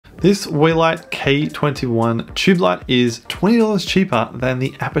This Weeylite K21 tube light is $20 cheaper than the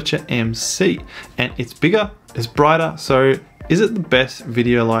Aputure MC, and it's bigger, it's brighter, so is it the best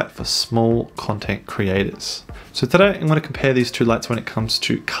video light for small content creators? So today I'm going to compare these two lights when it comes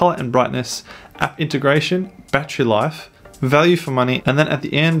to color and brightness, app integration, battery life, value for money, and then at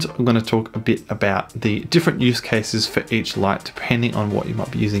the end I'm going to talk a bit about the different use cases for each light depending on what you might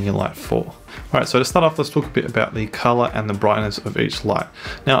be using your light for. Alright, so to start off, let's talk a bit about the color and the brightness of each light.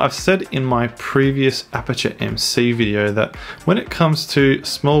 Now, I've said in my previous Aputure MC video that when it comes to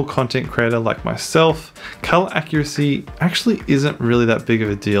small content creator like myself, color accuracy actually isn't really that big of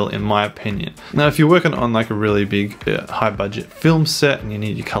a deal in my opinion. Now, if you're working on like a really big high budget film set and you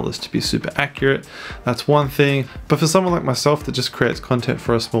need your colors to be super accurate, that's one thing. But for someone like myself that just creates content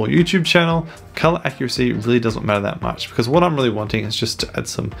for a small YouTube channel, color accuracy really doesn't matter that much, because what I'm really wanting is just to add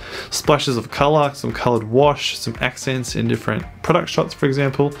some splashes of color, some colored wash, some accents in different product shots, for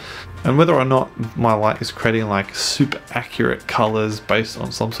example. And whether or not my light is creating like super accurate colors based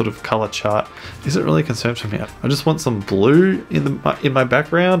on some sort of color chart isn't really a concern for me. I just want some blue in my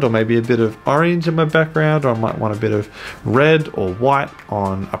background, or maybe a bit of orange in my background, or I might want a bit of red or white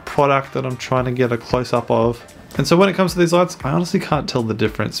on a product that I'm trying to get a close-up of. And so when it comes to these lights, I honestly can't tell the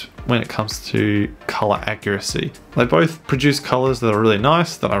difference when it comes to color accuracy. They both produce colors that are really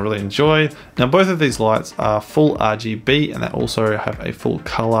nice, that I really enjoy. Now, both of these lights are full RGB, and they also have a full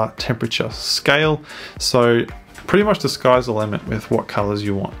color temperature scale. So pretty much the sky's the limit with what colors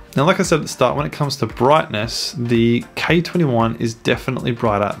you want. Now, like I said at the start, when it comes to brightness, the K21 is definitely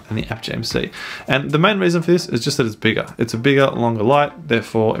brighter than the Aputure MC. And the main reason for this is just that it's bigger. It's a bigger, longer light,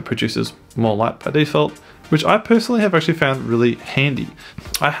 therefore it produces more light by default, which I personally have actually found really handy.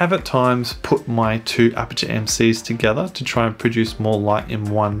 I have at times put my two Aputure MCs together to try and produce more light in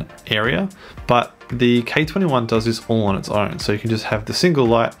one area, but the K21 does this all on its own. So you can just have the single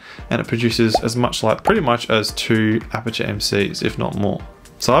light and it produces as much light pretty much as two Aputure MCs, if not more.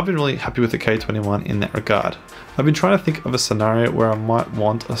 So I've been really happy with the K21 in that regard. I've been trying to think of a scenario where I might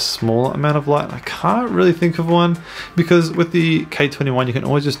want a smaller amount of light. I can't really think of one, because with the K21 you can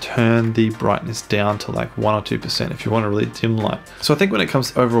always just turn the brightness down to like 1 or 2% if you want a really dim light. So I think when it comes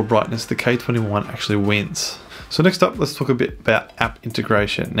to overall brightness, the K21 actually wins. So next up, let's talk a bit about app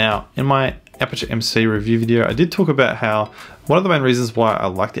integration. Now, in my Aputure MC review video, I did talk about how one of the main reasons why I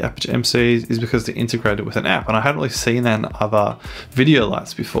like the Aputure MCs is because they're integrated with an app, and I hadn't really seen that in other video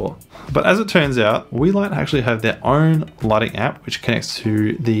lights before. But as it turns out, Weeylite actually have their own lighting app which connects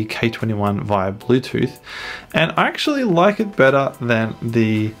to the K21 via Bluetooth, and I actually like it better than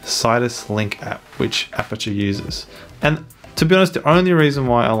the Sidus Link app which Aputure uses. And to be honest, the only reason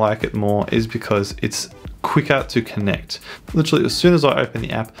why I like it more is because it's quicker to connect. Literally, as soon as I open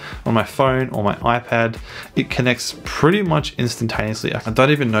the app on my phone or my iPad, it connects pretty much instantaneously. I don't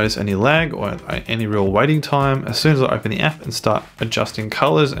even notice any lag or any real waiting time. As soon as I open the app and start adjusting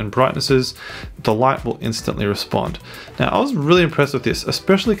colors and brightnesses, the light will instantly respond. Now, I was really impressed with this,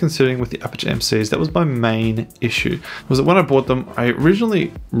 especially considering with the Aputure MCs, that was my main issue, was that when I bought them, I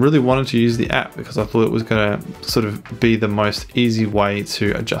originally really wanted to use the app because I thought it was going to sort of be the most easy way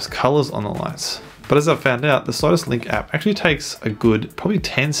to adjust colors on the lights. But as I found out, the Sidus Link app actually takes a good probably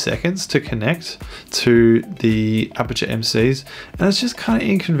 10 seconds to connect to the Aputure MCs, and it's just kind of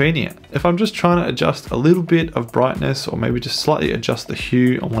inconvenient. If I'm just trying to adjust a little bit of brightness, or maybe just slightly adjust the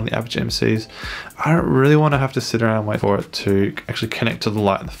hue on one of the Aputure MCs, I don't really want to have to sit around and wait for it to actually connect to the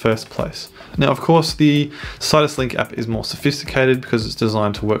light in the first place. Now, of course, the Sidus Link app is more sophisticated because it's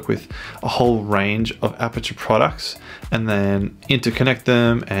designed to work with a whole range of Aputure products and then interconnect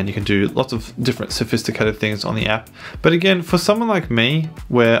them, and you can do lots of different sophisticated things on the app. But again, for someone like me,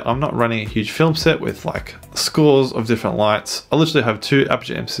 where I'm not running a huge film set with like scores of different lights, I literally have two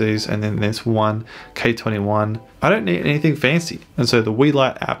Aputure MCs and then there's one K21. I don't need anything fancy. And so the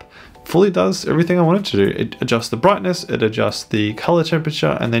Weeylite app fully does everything I want it to do. It adjusts the brightness, it adjusts the color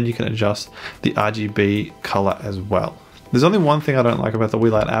temperature, and then you can adjust the RGB color as well. There's only one thing I don't like about the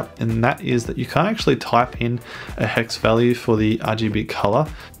Weeylite app, and that is that you can't actually type in a hex value for the RGB color.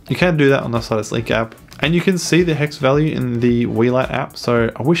 You can do that on the Sidus Link app, and you can see the hex value in the Weeylite app. So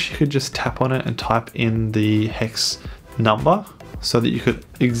I wish you could just tap on it and type in the hex number so that you could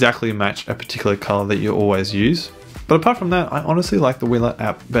exactly match a particular color that you always use. But apart from that, I honestly like the Weeylite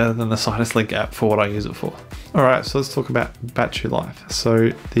app better than the Sidus Link app for what I use it for. Alright, so let's talk about battery life. So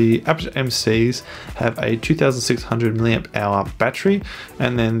the Aputure MCs have a 2600 milliamp hour battery,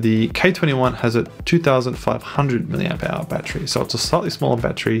 and then the K21 has a 2500 milliamp hour battery. So it's a slightly smaller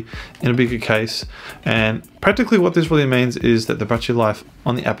battery in a bigger case, and practically what this really means is that the battery life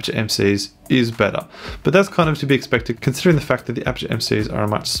on the Aputure MCs is better. But that's kind of to be expected considering the fact that the Aputure MCs are a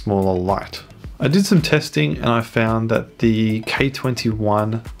much smaller light. I did some testing and I found that the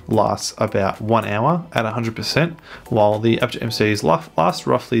K21 lasts about 1 hour at 100%, while the Aputure MCs last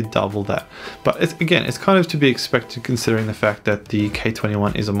roughly double that. But it's kind of to be expected considering the fact that the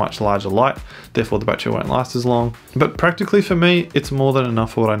K21 is a much larger light, therefore the battery won't last as long. But practically for me, it's more than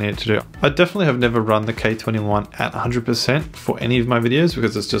enough for what I need to do. I definitely have never run the K21 at 100% for any of my videos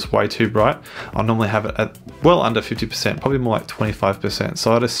because it's just way too bright. I'll normally have it at well under 50%, probably more like 25%.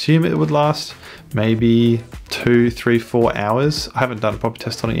 So I'd assume it would last maybe 2, 3, 4 hours. I haven't done a proper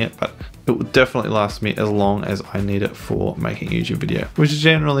test on it yet, but it will definitely last me as long as I need it for making a YouTube video, which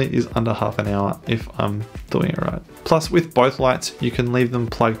generally is under half an hour if I'm doing it right. Plus, with both lights, you can leave them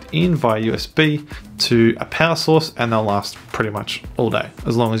plugged in via USB to a power source and they'll last pretty much all day.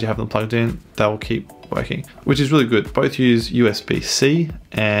 As long as you have them plugged in, they'll keep working, which is really good. Both use USB-C,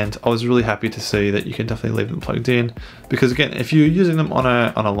 and I was really happy to see that you can definitely leave them plugged in, because again, if you're using them on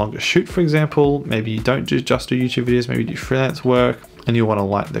a longer shoot, for example, maybe you don't just do YouTube videos, maybe you do freelance work and you want a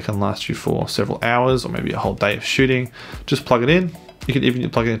light that can last you for several hours or maybe a whole day of shooting, just plug it in. You can even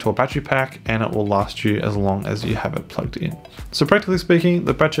plug it into a battery pack and it will last you as long as you have it plugged in. So practically speaking,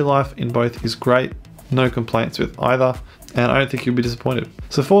 the battery life in both is great. No complaints with either, and I don't think you'll be disappointed.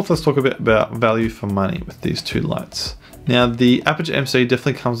 So fourth, let's talk a bit about value for money with these two lights. Now the Aputure MC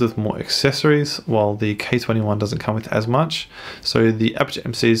definitely comes with more accessories, while the K21 doesn't come with as much. So the Aputure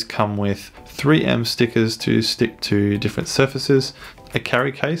MCs come with 3M stickers to stick to different surfaces, a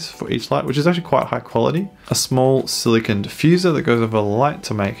carry case for each light, which is actually quite high quality, a small silicone diffuser that goes over the light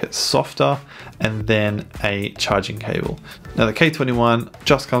to make it softer, and then a charging cable. Now the K21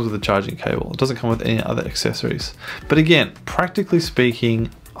 just comes with a charging cable. It doesn't come with any other accessories. But again, practically speaking,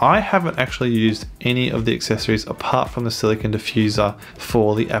 I haven't actually used any of the accessories apart from the silicone diffuser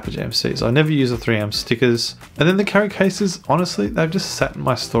for the Aputure MCs. I never use the 3M stickers. And then the carry cases, honestly, they've just sat in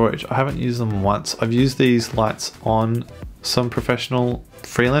my storage. I haven't used them once. I've used these lights on some professional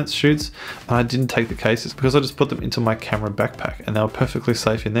freelance shoots and I didn't take the cases because I just put them into my camera backpack and they were perfectly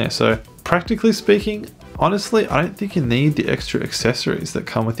safe in there. So practically speaking, honestly, I don't think you need the extra accessories that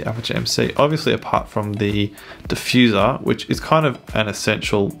come with the Aputure MC. Obviously, apart from the diffuser, which is kind of an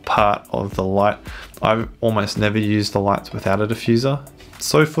essential part of the light. I've almost never used the lights without a diffuser.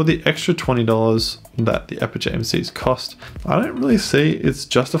 So for the extra $20 that the Aputure MCs cost, I don't really see it's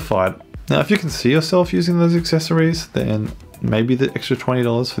justified. Now, if you can see yourself using those accessories, then maybe the extra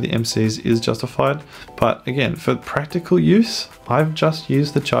 $20 for the MCs is justified. But again, for practical use, I've just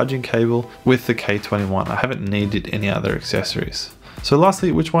used the charging cable with the K21. I haven't needed any other accessories. So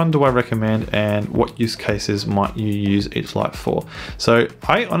lastly, which one do I recommend and what use cases might you use each light for? So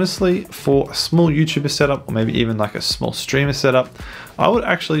I honestly, for a small YouTuber setup, or maybe even like a small streamer setup, I would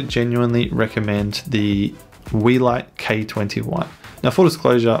actually genuinely recommend the Weeylite K21. Now, full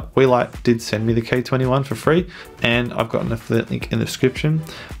disclosure, Weeylite did send me the K21 for free, and I've got an affiliate link in the description,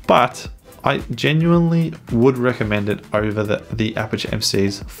 but I genuinely would recommend it over the Aputure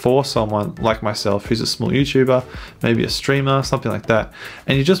MCs for someone like myself who's a small YouTuber, maybe a streamer, something like that,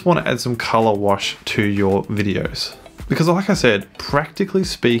 and you just want to add some color wash to your videos. Because like I said, practically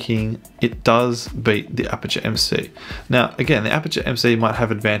speaking, it does beat the Aputure MC. Now, again, the Aputure MC might have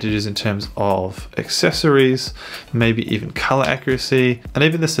advantages in terms of accessories, maybe even color accuracy, and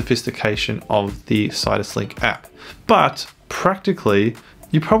even the sophistication of the CytusLink app. But practically,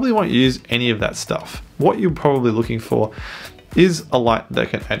 you probably won't use any of that stuff. What you're probably looking for is a light that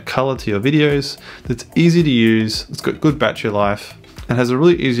can add color to your videos, that's easy to use, it's got good battery life, and has a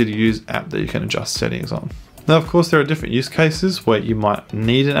really easy to use app that you can adjust settings on. Now, of course, there are different use cases where you might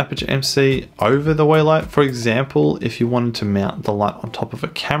need an Aputure MC over the Weeylite. For example, if you wanted to mount the light on top of a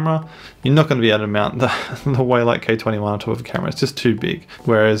camera, you're not going to be able to mount the Weeylite K21 on top of a camera. It's just too big.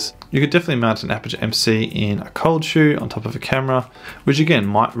 Whereas you could definitely mount an Aputure MC in a cold shoot on top of a camera, which again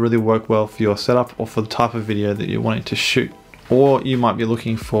might really work well for your setup or for the type of video that you're wanting to shoot. Or you might be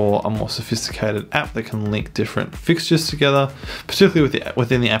looking for a more sophisticated app that can link different fixtures together, particularly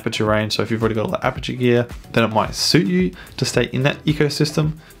within the Aputure range. So if you've already got a lot of Aputure gear, then it might suit you to stay in that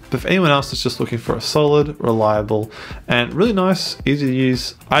ecosystem. But for anyone else that's just looking for a solid, reliable, and really nice, easy to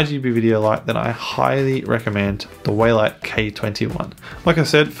use RGB video light, then I highly recommend the Weeylite K21. Like I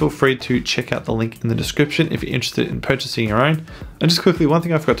said, feel free to check out the link in the description if you're interested in purchasing your own. And just quickly, one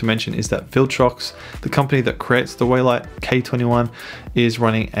thing I forgot to mention is that Viltrox, the company that creates the Weeylite K21, is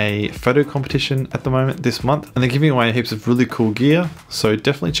running a photo competition at the moment this month, and they're giving away heaps of really cool gear. So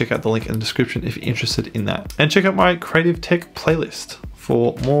definitely check out the link in the description if you're interested in that. And check out my creative tech playlist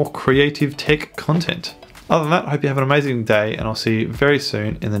for more creative tech content. Other than that, I hope you have an amazing day, and I'll see you very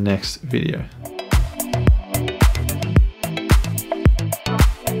soon in the next video.